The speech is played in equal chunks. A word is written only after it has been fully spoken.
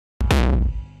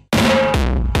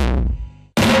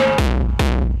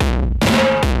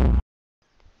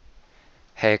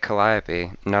Hey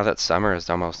Calliope, now that summer is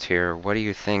almost here, what do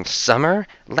you think? Summer?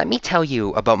 Let me tell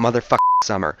you about motherfucking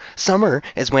summer. Summer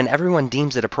is when everyone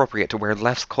deems it appropriate to wear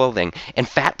less clothing, and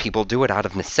fat people do it out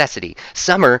of necessity.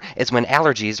 Summer is when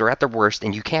allergies are at their worst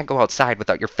and you can't go outside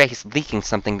without your face leaking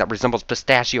something that resembles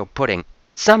pistachio pudding.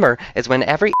 Summer is when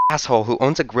every asshole who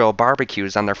owns a grill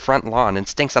barbecues on their front lawn and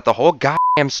stinks up the whole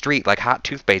goddamn street like hot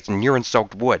toothpaste and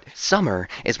urine-soaked wood. Summer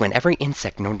is when every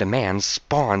insect known to man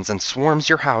spawns and swarms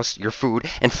your house, your food,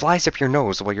 and flies up your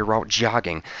nose while you're out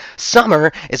jogging.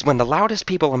 Summer is when the loudest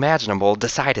people imaginable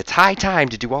decide it's high time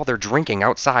to do all their drinking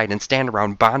outside and stand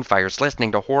around bonfires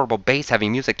listening to horrible bass-heavy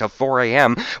music till 4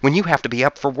 a.m. when you have to be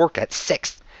up for work at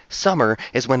 6. Summer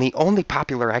is when the only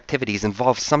popular activities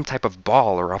involve some type of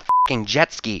ball or a fucking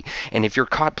jet ski, and if you're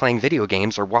caught playing video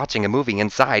games or watching a movie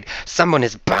inside, someone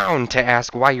is bound to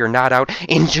ask why you're not out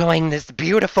enjoying this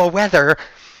beautiful weather.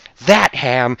 That,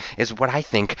 Ham, is what I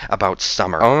think about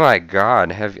summer. Oh my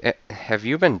god, have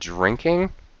you been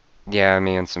drinking? Yeah,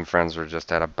 me and some friends were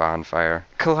just at a bonfire.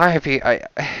 Calliope,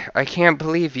 I can't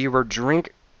believe you were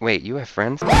Wait, you have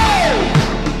friends?